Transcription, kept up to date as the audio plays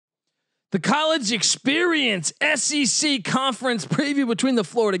The college experience SEC conference preview between the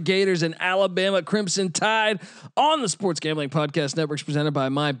Florida Gators and Alabama Crimson Tide on the Sports Gambling Podcast Network presented by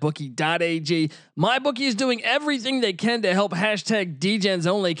MyBookie.ag. MyBookie is doing everything they can to help hashtag DGens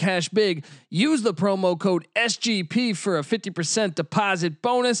only cash big. Use the promo code SGP for a 50% deposit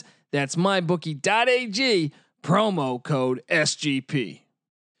bonus. That's MyBookie.ag, promo code SGP.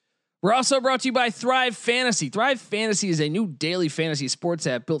 We're also brought to you by Thrive Fantasy. Thrive Fantasy is a new daily fantasy sports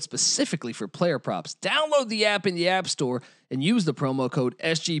app built specifically for player props. Download the app in the App Store and use the promo code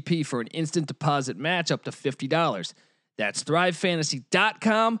SGP for an instant deposit match up to $50. That's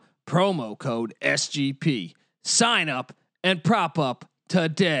thrivefantasy.com, promo code SGP. Sign up and prop up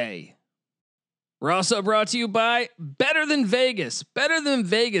today. We're also brought to you by Better Than Vegas. Better Than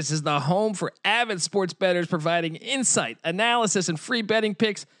Vegas is the home for avid sports bettors, providing insight, analysis, and free betting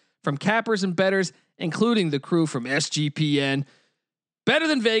picks from cappers and bettors, including the crew from SGPN. Better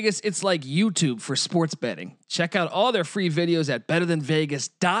Than Vegas, it's like YouTube for sports betting. Check out all their free videos at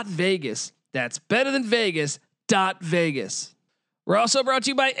betterthanvegas.vegas. That's betterthanvegas.vegas. We're also brought to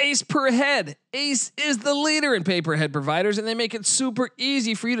you by Ace Per Head. Ace is the leader in pay-per-head providers, and they make it super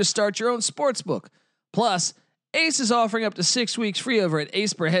easy for you to start your own sports book. Plus, Ace is offering up to 6 weeks free over at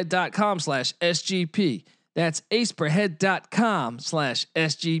aceperhead.com/SGP. That's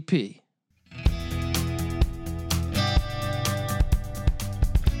aceperhead.com/SGP.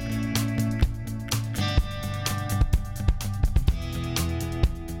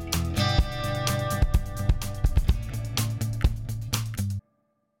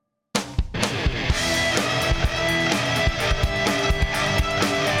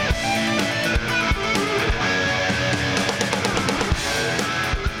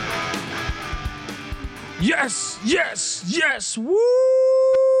 Yes. Woo!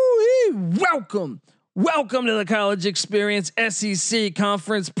 Welcome to the college experience SEC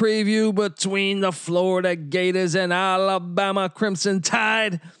conference preview between the Florida Gators and Alabama Crimson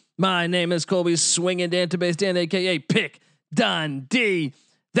Tide. My name is Colby Swinging Database Dan, aka Pick Dundee.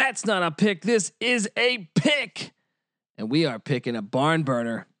 That's not a pick. This is a pick, and we are picking a barn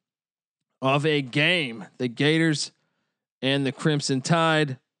burner of a game. The Gators and the Crimson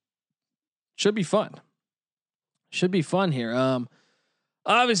Tide should be fun. Should be fun here.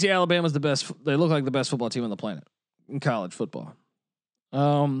 Obviously Alabama's the best. They look like the best football team on the planet in college football.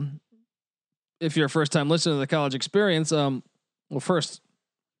 If you're a first time listener to the college experience, well, first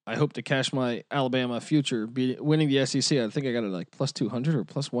I hope to cash my Alabama future winning the SEC. I think I got it like plus 200 or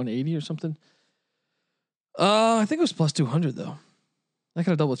plus 180 or something. I think it was plus 200 though. I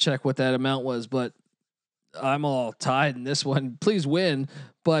gotta double check what that amount was, but I'm all tied in this one. Please win.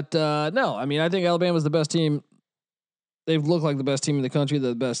 But no, I mean, I think Alabama's the best team. They've looked like the best team in the country,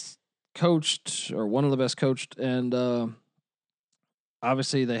 the best coached or one of the best coached. And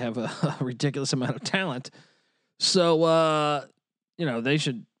obviously they have a ridiculous amount of talent. So, I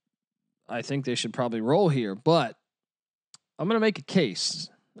think they should probably roll here, but I'm going to make a case.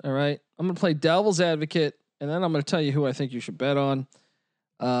 All right. I'm going to play devil's advocate, and then I'm going to tell you who I think you should bet on.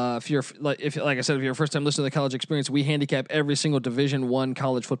 If like I said, if you're a first time listener to the college experience, we handicap every single Division I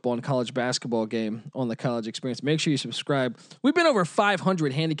college football and college basketball game on the college experience. Make sure you subscribe. We've been over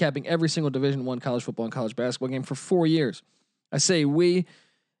 500 handicapping every single Division I college football and college basketball game for 4 years. I say we.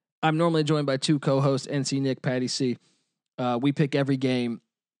 I'm normally joined by two co-hosts, NC Nick, Patty C. We pick every game,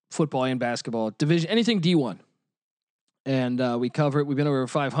 football and basketball, division, anything D1. And we cover it. We've been over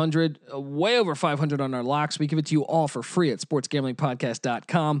 500, way over 500 on our locks. We give it to you all for free at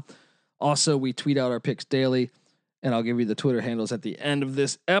sportsgamblingpodcast.com. Also, we tweet out our picks daily, and I'll give you the Twitter handles at the end of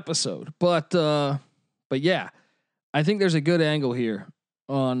this episode. But yeah, I think there's a good angle here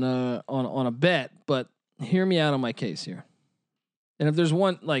on a bet. But hear me out on my case here. And if there's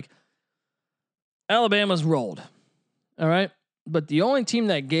one, like, Alabama's rolled, all right, but the only team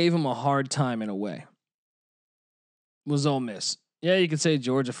that gave them a hard time in a way was Ole Miss. Yeah, you could say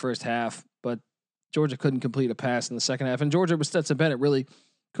Georgia first half, but Georgia couldn't complete a pass in the second half. And Georgia with Stetson Bennett really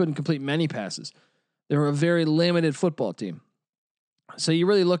couldn't complete many passes. They were a very limited football team. So you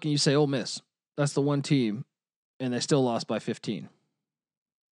really look and you say, Ole Miss, that's the one team, and they still lost by 15.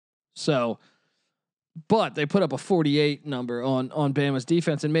 So, but they put up a 48 number on Bama's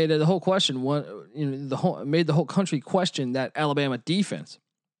defense and made it the whole question made the whole country question that Alabama defense.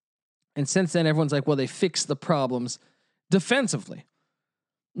 And since then, everyone's like, well, they fixed the problems defensively.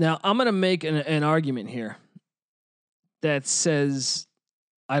 Now, I'm going to make an argument here that says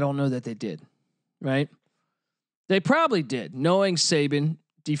I don't know that they did, right? They probably did. Knowing Saban,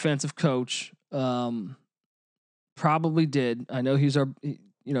 defensive coach, probably did. I know he's our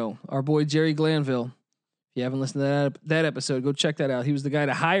boy Jerry Glanville. If you haven't listened to that episode, go check that out. He was the guy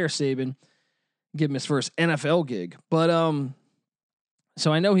to hire Saban, give him his first NFL gig. But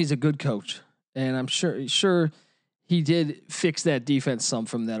so I know he's a good coach, and I'm sure he did fix that defense some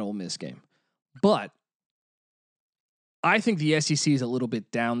from that Ole Miss game. But I think the SEC is a little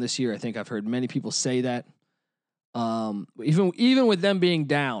bit down this year. I think I've heard many people say that. Even with them being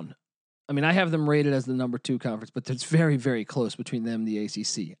down, I mean, I have them rated as the number 2 conference, but it's very, very close between them and the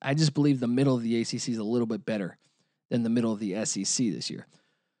ACC. I just believe the middle of the ACC is a little bit better than the middle of the SEC this year.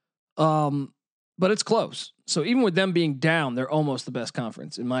 But it's close. So even with them being down, they're almost the best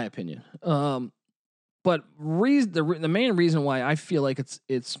conference, in my opinion. But the main reason why I feel like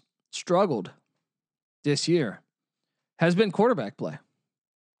it's struggled this year has been quarterback play.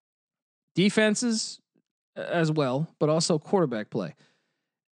 Defenses as well, but also quarterback play.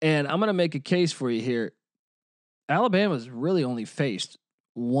 And I'm going to make a case for you here. Alabama's really only faced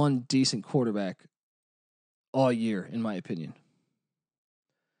one decent quarterback all year, in my opinion.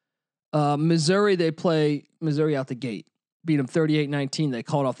 Missouri, they play Missouri out the gate. Beat them 38-19. They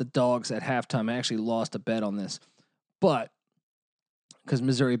called off the Dogs at halftime. I actually lost a bet on this, but because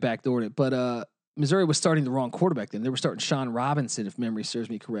Missouri backdoored it. But Missouri was starting the wrong quarterback then. They were starting Sean Robinson, if memory serves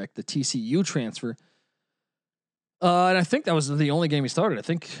me correct, the TCU transfer. And I think that was the only game he started. I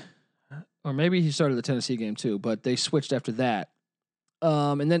think, or maybe he started the Tennessee game too, but they switched after that.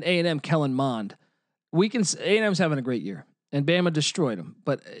 And then A&M, Kellen Mond. A&M's having a great year, and Bama destroyed him.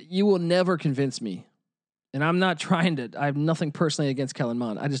 But you will never convince me, and I'm not trying to. I have nothing personally against Kellen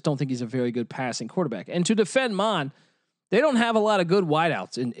Mond. I just don't think he's a very good passing quarterback. And to defend Mond, they don't have a lot of good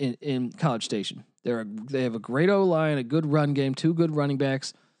wideouts in College Station. They have a great O-line, a good run game, 2 good running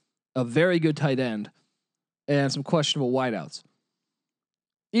backs, a very good tight end, and some questionable wideouts.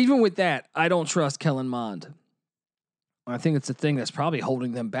 Even with that, I don't trust Kellen Mond. I think it's a thing that's probably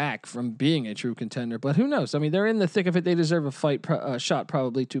holding them back from being a true contender. But who knows? I mean, they're in the thick of it. They deserve a shot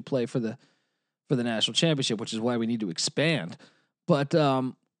probably to play for the national championship, which is why we need to expand. But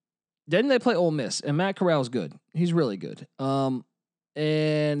then they play Ole Miss, and Matt Corral's good. He's really good.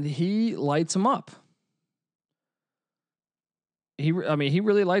 And he lights them up. He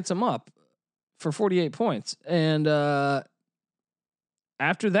really lights them up for 48 points. And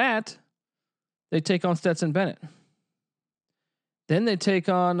after that, they take on Stetson Bennett. Then they take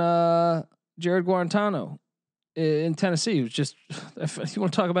on Jared Guarantano in Tennessee, who's just, if you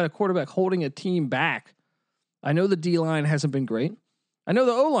want to talk about a quarterback holding a team back, I know the D-line hasn't been great. I know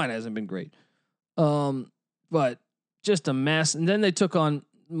the O-line hasn't been great. But just a mess. And then they took on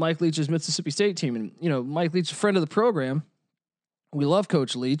Mike Leach's Mississippi State team. And, you know, Mike Leach, a friend of the program. We love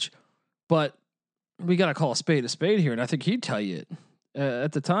Coach Leach, but we got to call a spade here. And I think he'd tell you it.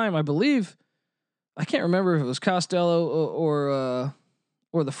 At the time, I believe, I can't remember if it was Costello or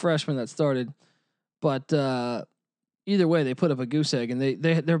the freshman that started, but either way, they put up a goose egg, and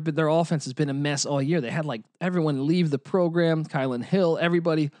their offense has been a mess all year. They had like everyone leave the program, Kylan Hill,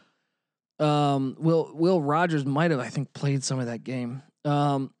 everybody. Will Rogers might have, I think, played some of that game.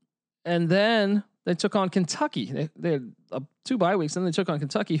 And then they took on Kentucky. They had 2 bye weeks, and they took on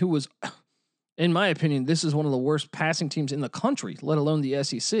Kentucky, who was, in my opinion, this is one of the worst passing teams in the country, let alone the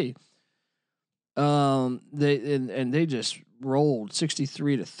SEC. They just rolled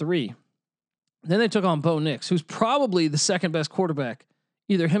 63-3. Then they took on Bo Nix, who's probably the second best quarterback,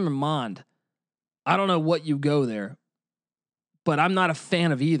 either him or Mond. I don't know what you go there, but I'm not a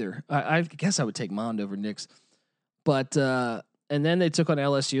fan of either. I guess I would take Mond over Nix. But and then they took on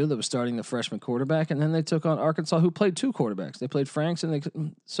LSU, that was starting the freshman quarterback, and then they took on Arkansas, who played 2 quarterbacks. They played Franks,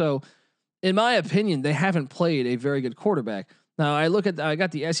 and so in my opinion, they haven't played a very good quarterback. Now I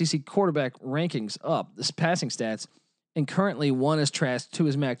got the SEC quarterback rankings up, this passing stats, and currently 1 is Trask, 2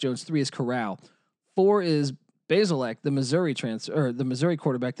 is Mac Jones, 3 is Corral, 4 is Bazelak, the Missouri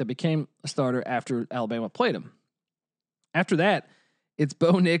quarterback that became a starter after Alabama played him. After that, it's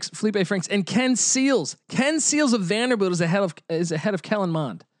Bo Nix, Felipe Franks, and Ken Seals. Ken Seals of Vanderbilt is ahead of Kellen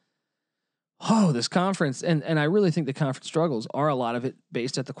Mond. Oh, this conference, and I really think the conference struggles are a lot of it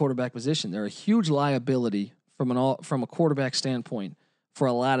based at the quarterback position. They're a huge liability from a quarterback standpoint for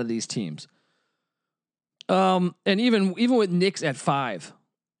a lot of these teams. And even with Nix at 5,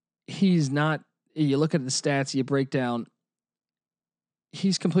 he's not. You look at the stats, you break down.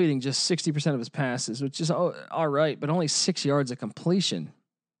 He's completing just 60% of his passes, which is all right, but only 6 yards of completion,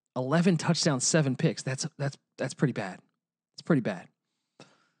 11 touchdowns, 7 picks. That's pretty bad. It's pretty bad.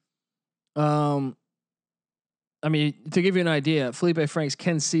 I mean, to give you an idea, Felipe Franks,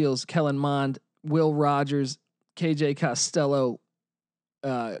 Ken Seals, Kellen Mond, Will Rogers, KJ Costello,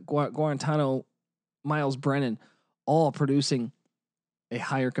 Guarantano, Miles Brennan, all producing a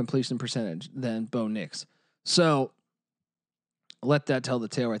higher completion percentage than Bo Nix. So let that tell the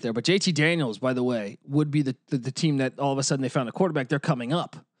tale right there. But JT Daniels, by the way, would be the team that all of a sudden they found a quarterback. They're coming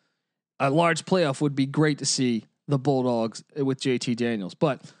up. A large playoff would be great to see the Bulldogs with JT Daniels.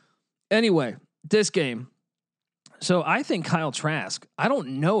 But anyway, this game. So I think Kyle Trask, I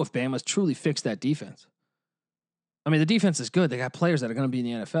don't know if Bama's truly fixed that defense. I mean, the defense is good. They got players that are going to be in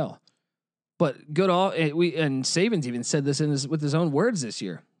the NFL. But good and Saban's even said this with his own words this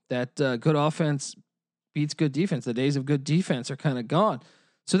year, that good offense beats good defense. The days of good defense are kind of gone.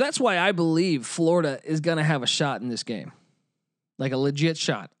 So that's why I believe Florida is going to have a shot in this game. Like a legit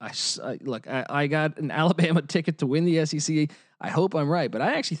shot. I got an Alabama ticket to win the SEC. I hope I'm right, but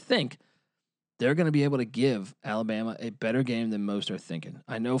I actually think they're going to be able to give Alabama a better game than most are thinking.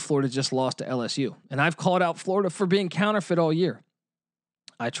 I know Florida just lost to LSU, and I've called out Florida for being counterfeit all year.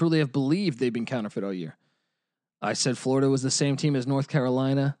 I truly have believed they've been counterfeit all year. I said Florida was the same team as North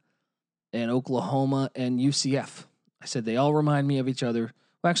Carolina and Oklahoma and UCF. I said they all remind me of each other.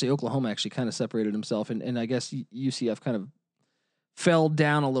 Well, actually, Oklahoma actually kind of separated himself, and I guess UCF kind of fell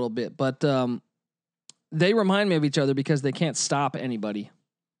down a little bit. But they remind me of each other because they can't stop anybody,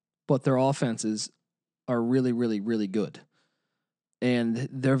 but their offenses are really, really, really good. And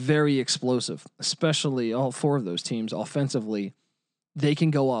they're very explosive, especially all four of those teams offensively. They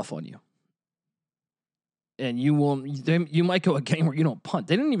can go off on you. And you might go a game where you don't punt.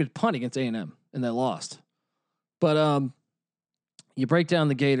 They didn't even punt against A&M, and they lost. But you break down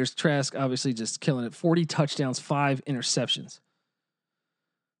the Gators. Trask obviously just killing it. 40 touchdowns, 5 interceptions.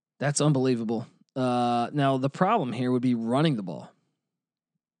 That's unbelievable. Now, the problem here would be running the ball.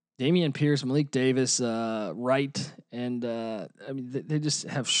 Dameon Pierce, Malik Davis, Wright, and they just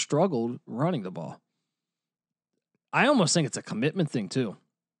have struggled running the ball. I almost think it's a commitment thing too.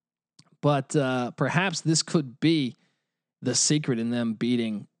 But perhaps this could be the secret in them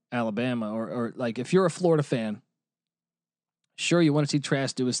beating Alabama, or like if you're a Florida fan, sure you want to see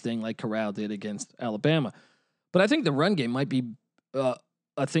Trask do his thing like Corral did against Alabama, but I think the run game might be a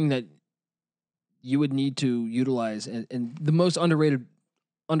thing that you would need to utilize, and the most underrated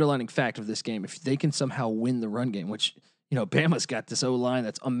underlining fact of this game, if they can somehow win the run game, which, Bama's got this O-line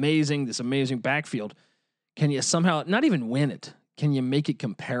that's amazing, this amazing backfield. Can you somehow not even win it? Can you make it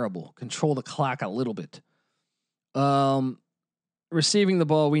comparable? Control the clock a little bit. Receiving the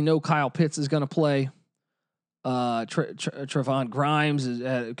ball, we know Kyle Pitts is going to play. Trevon Grimes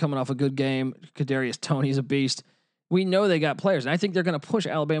is coming off a good game. Kadarius Toney's a beast. We know they got players, and I think they're going to push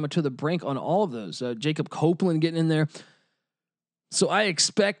Alabama to the brink on all of those. Jacob Copeland getting in there. So I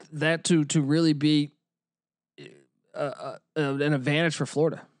expect that to really be an advantage for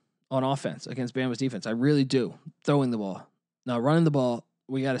Florida on offense against Bama's defense. I really do. Throwing the ball. Now running the ball,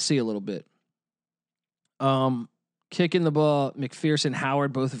 we got to see a little bit. Kicking the ball, McPherson,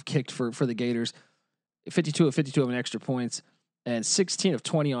 Howard both have kicked for the Gators. 52 of 52 of extra points, and 16 of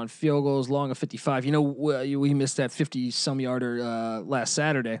 20 on field goals, long of 55. We missed that 50-some yarder last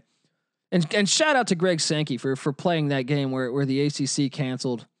Saturday. And shout out to Greg Sankey for playing that game where the ACC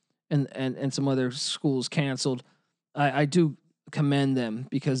canceled and some other schools canceled. I do commend them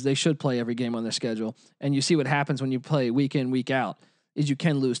because they should play every game on their schedule. And you see what happens when you play week in, week out, is you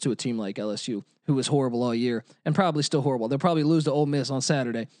can lose to a team like LSU, who was horrible all year and probably still horrible. They'll probably lose to Ole Miss on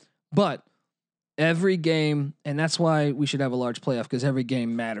Saturday. But every game, and that's why we should have a large playoff, because every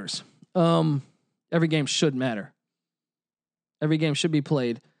game matters. Every game should matter. Every game should be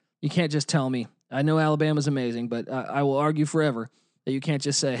played. You can't just tell me. I know Alabama's amazing, but I will argue forever that you can't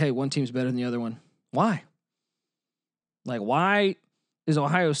just say, hey, one team's better than the other one. Why? Like, why is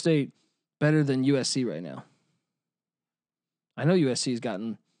Ohio State better than USC right now? I know USC's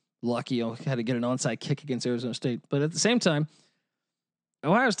gotten lucky, had to get an onside kick against Arizona State, but at the same time,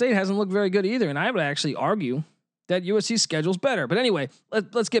 Ohio State hasn't looked very good either, and I would actually argue that USC's schedule's better. But anyway,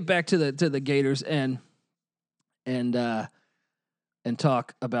 let's get back to the Gators and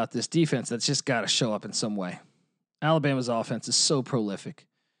talk about this defense that's just got to show up in some way. Alabama's offense is so prolific.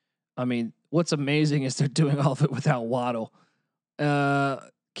 I mean, what's amazing is they're doing all of it without Waddle.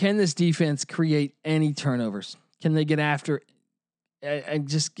 Can this defense create any turnovers? Can they get after and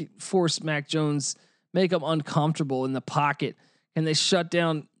just force Mac Jones, make him uncomfortable in the pocket? Can they shut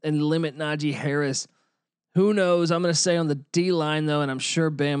down and limit Najee Harris? Who knows? I'm going to say on the D-line, though, and I'm sure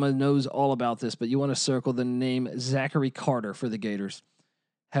Bama knows all about this, but you want to circle the name Zachary Carter for the Gators.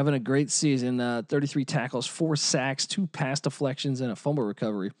 Having a great season, 33 tackles, 4 sacks, 2 pass deflections, and a fumble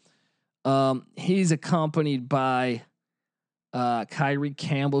recovery. He's accompanied by Kyrie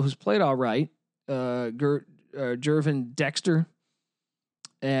Campbell, who's played all right, Jervin Dexter,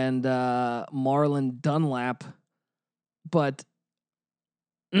 and Marlon Dunlap. But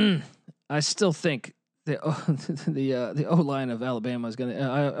I still think the O line of Alabama is going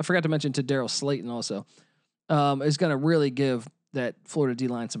to. I forgot to mention to Daryl Slayton also is going to really give that Florida D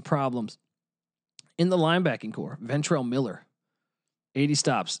line some problems. In the linebacking core, Ventrell Miller, 80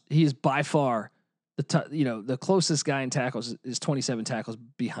 stops. He is by far the closest guy in tackles is 27 tackles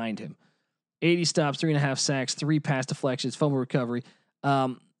behind him. 80 stops, 3.5 sacks, 3 pass deflections, fumble recovery.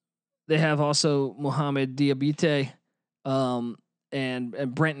 They have also Mohamed Diabate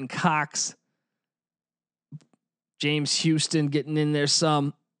and Brenton Cox. James Houston getting in there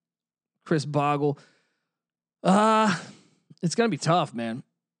some. Chris Boggle. It's gonna be tough, man.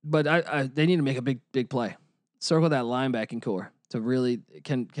 But they need to make a big play. Circle that linebacking core to really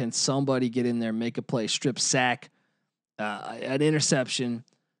can somebody get in there, make a play, strip sack, an interception,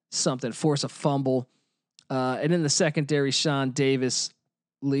 something, force a fumble. And in the secondary, Sean Davis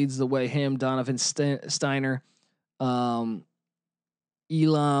leads the way. Him, Donovan Steiner, Elam,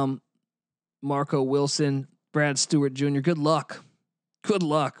 Marco Wilson, Brad Stewart Jr. Good luck.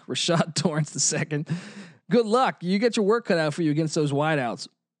 Rashad Torrance II. Good luck. You get your work cut out for you against those wideouts.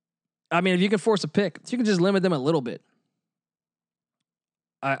 I mean, if you can force a pick, you can just limit them a little bit.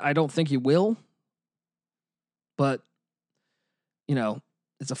 I don't think you will, but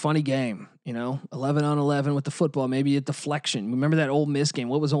it's a funny game. 11-on-11 with the football, maybe a deflection. Remember that Ole Miss game?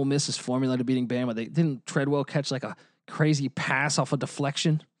 What was Ole Miss's formula to beating Bama? They didn't Treadwell catch like a crazy pass off a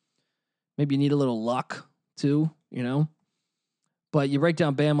deflection. Maybe you need a little luck too, But you break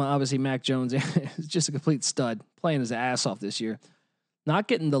down Bama, obviously Mac Jones is just a complete stud, playing his ass off this year. Not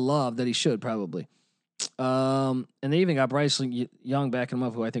getting the love that he should probably. And they even got Bryce Young backing him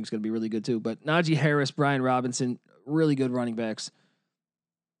up, who I think is going to be really good too. But Najee Harris, Brian Robinson, really good running backs.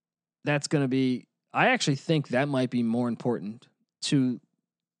 That's going to be. I actually think that might be more important to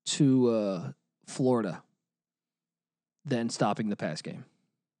Florida than stopping the pass game.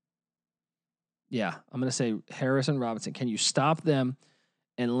 Yeah, I'm going to say Harris and Robinson. Can you stop them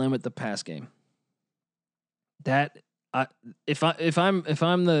and limit the pass game? That if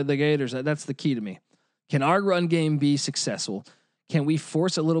I'm the Gators, that's the key to me. Can our run game be successful? Can we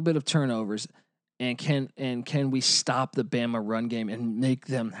force a little bit of turnovers? And can we stop the Bama run game and make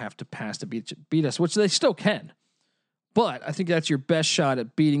them have to pass to beat us, which they still can. But I think that's your best shot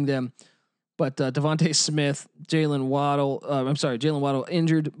at beating them. But Devontae Smith, Jalen Waddle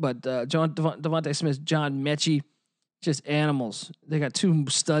injured, but Devontae Smith, John Mechie, just animals. They got 2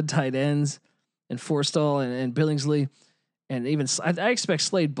 stud tight ends, and Forstall and Billingsley, and even I expect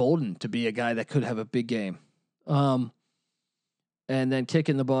Slade Bolden to be a guy that could have a big game. And then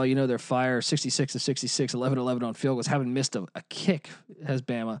kicking the ball, they're fire 66 of 66, 11-11 on field goals. Haven't missed a kick has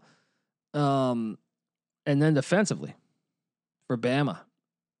Bama. And then defensively for Bama,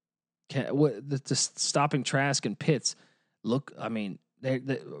 stopping Trask and Pitts. Look, I mean, they're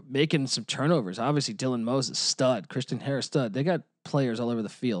making some turnovers. Obviously, Dylan Moses stud, Christian Harris stud. They got players all over the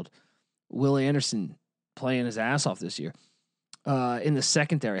field. Will Anderson playing his ass off this year. In the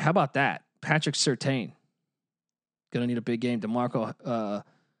secondary, how about that? Patrick Surtain. Gonna need a big game. DeMarco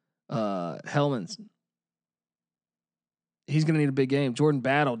Hellmans. He's gonna need a big game. Jordan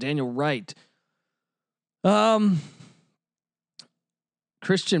Battle, Daniel Wright.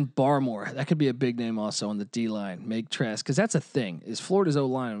 Christian Barmore. That could be a big name also on the D line. Make Trask, because that's a thing. Is Florida's O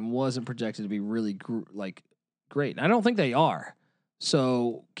line wasn't projected to be really great. I don't think they are.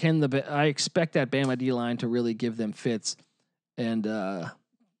 So I expect that Bama D line to really give them fits and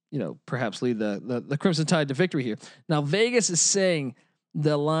perhaps lead the Crimson Tide to victory here. Now Vegas is saying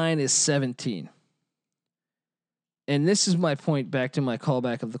the line is 17. And this is my point back to my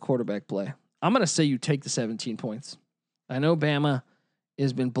callback of the quarterback play. I'm going to say you take the 17 points. I know Bama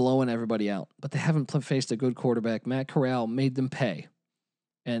has been blowing everybody out, but they haven't faced a good quarterback. Matt Corral made them pay.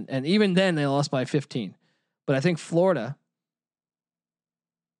 And even then they lost by 15. But I think Florida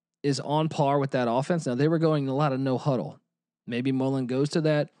is on par with that offense. Now they were going a lot of no huddle. Maybe Mullen goes to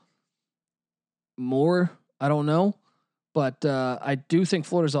that more. I don't know. But I do think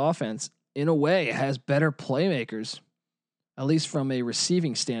Florida's offense, in a way, has better playmakers, at least from a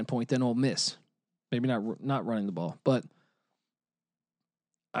receiving standpoint, than Ole Miss. Maybe not running the ball, but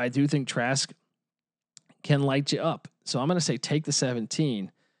I do think Trask can light you up. So I'm going to say take the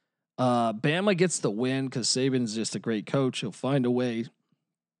 17. Bama gets the win because Saban's just a great coach. He'll find a way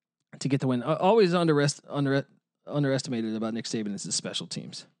to get the win. Always underestimated about Nick Saban is his special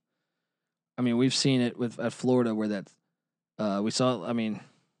teams. I mean, we've seen it at Florida where that we saw. I mean,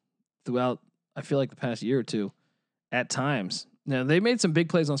 throughout, I feel like the past year or two, at times. Now they made some big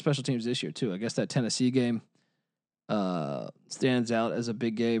plays on special teams this year too. I guess that Tennessee game stands out as a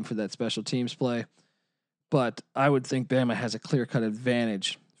big game for that special teams play. But I would think Bama has a clear-cut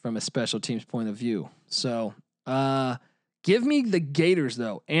advantage from a special teams point of view. So give me the Gators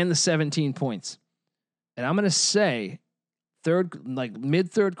though, and the 17 points. And I'm going to say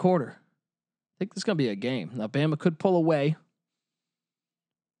mid third quarter. I think this is going to be a game. Now Bama could pull away,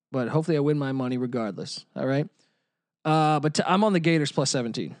 but hopefully I win my money regardless. All right. But I'm on the Gators plus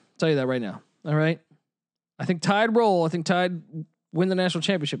 17. I'll tell you that right now. All right. I think Tide roll. I think Tide win the national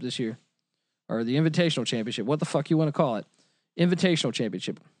championship this year, or the Invitational Championship. What the fuck you want to call it? Invitational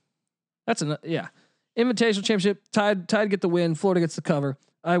Championship. Invitational Championship. Tide get the win. Florida gets the cover.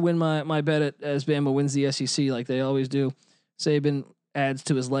 I win my bet as Bama wins the SEC like they always do. Saban adds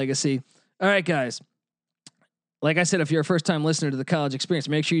to his legacy. All right, guys. Like I said, if you're a first-time listener to the College Experience,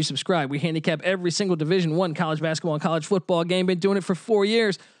 make sure you subscribe. We handicap every single Division I college basketball and college football game. Been doing it for 4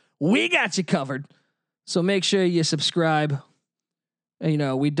 years. We got you covered. So make sure you subscribe. You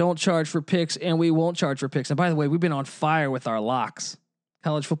know, we don't charge for picks, and we won't charge for picks. And by the way, we've been on fire with our locks.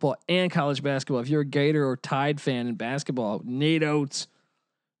 College football and college basketball. If you're a Gator or Tide fan in basketball, Nate Oates,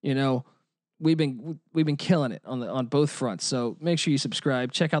 you know, we've been killing it on both fronts. So make sure you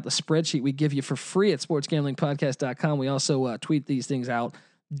subscribe. Check out the spreadsheet we give you for free at sportsgamblingpodcast.com. We also tweet these things out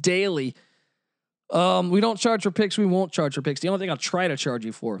daily. We don't charge for picks. We won't charge for picks. The only thing I'll try to charge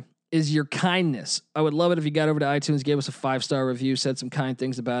you for is your kindness. I would love it if you got over to iTunes, gave us a 5-star review, said some kind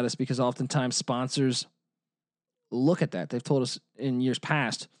things about us, because oftentimes sponsors look at that. They've told us in years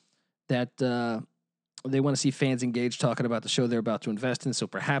past that they want to see fans engaged talking about the show they're about to invest in. So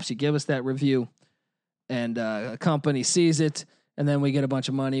perhaps you give us that review and a company sees it, and then we get a bunch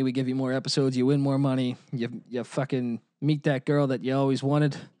of money. We give you more episodes. You win more money. You fucking meet that girl that you always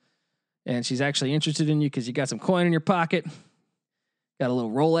wanted, and she's actually interested in you because you got some coin in your pocket. Got a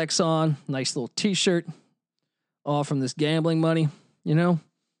little Rolex on, nice little t-shirt, all from this gambling money, you know,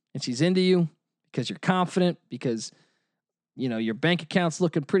 and she's into you because you're confident, because, you know, your bank account's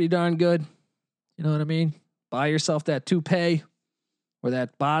looking pretty darn good. You know what I mean? Buy yourself that toupee or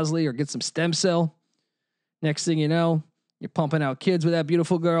that Bosley, or get some stem cell. Next thing you know, you're pumping out kids with that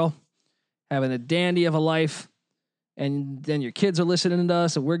beautiful girl, having a dandy of a life. And then your kids are listening to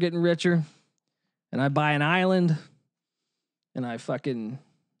us, and we're getting richer. And I buy an island. And I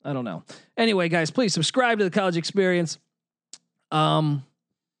don't know. Anyway, guys, please subscribe to the College Experience. And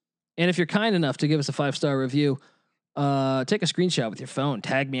if you're kind enough to give us a 5-star review, take a screenshot with your phone.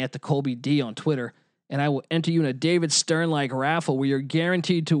 Tag me at the Colby D on Twitter, and I will enter you in a David Stern-like raffle where you're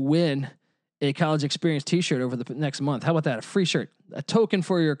guaranteed to win a College Experience t-shirt over the next month. How about that? A free shirt, a token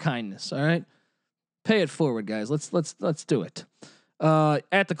for your kindness. All right, pay it forward, guys. Let's do it.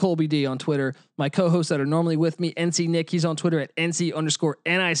 At the Colby D on Twitter. My co-hosts that are normally with me, NC Nick, he's on Twitter at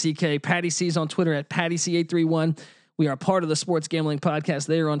NC_NICK. Patty C's on Twitter at PattyC831. We are part of the Sports Gambling Podcast.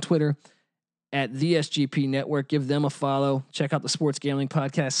 They are on Twitter at the SGP Network. Give them a follow. Check out the Sports Gambling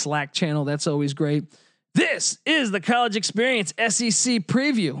Podcast Slack channel. That's always great. This is the College Experience SEC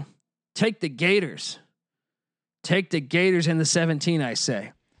preview. Take the Gators. Take the Gators in the 17, I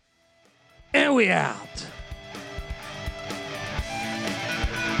say. And we out.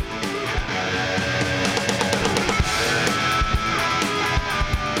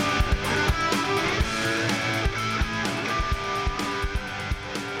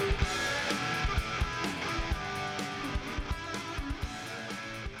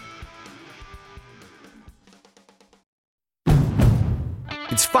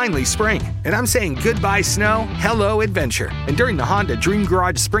 It's finally spring, and I'm saying goodbye snow, hello adventure. And during the Honda Dream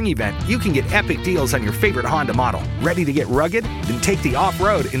Garage Spring Event, you can get epic deals on your favorite Honda model. Ready to get rugged? Then take the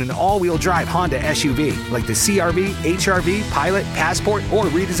off-road in an all-wheel drive Honda SUV, like the CR-V, HR-V, Pilot, Passport, or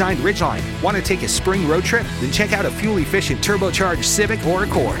redesigned Ridgeline. Want to take a spring road trip? Then check out a fuel-efficient turbocharged Civic or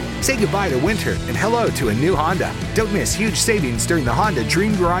Accord. Say goodbye to winter and hello to a new Honda. Don't miss huge savings during the Honda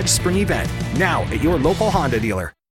Dream Garage Spring Event, now at your local Honda dealer.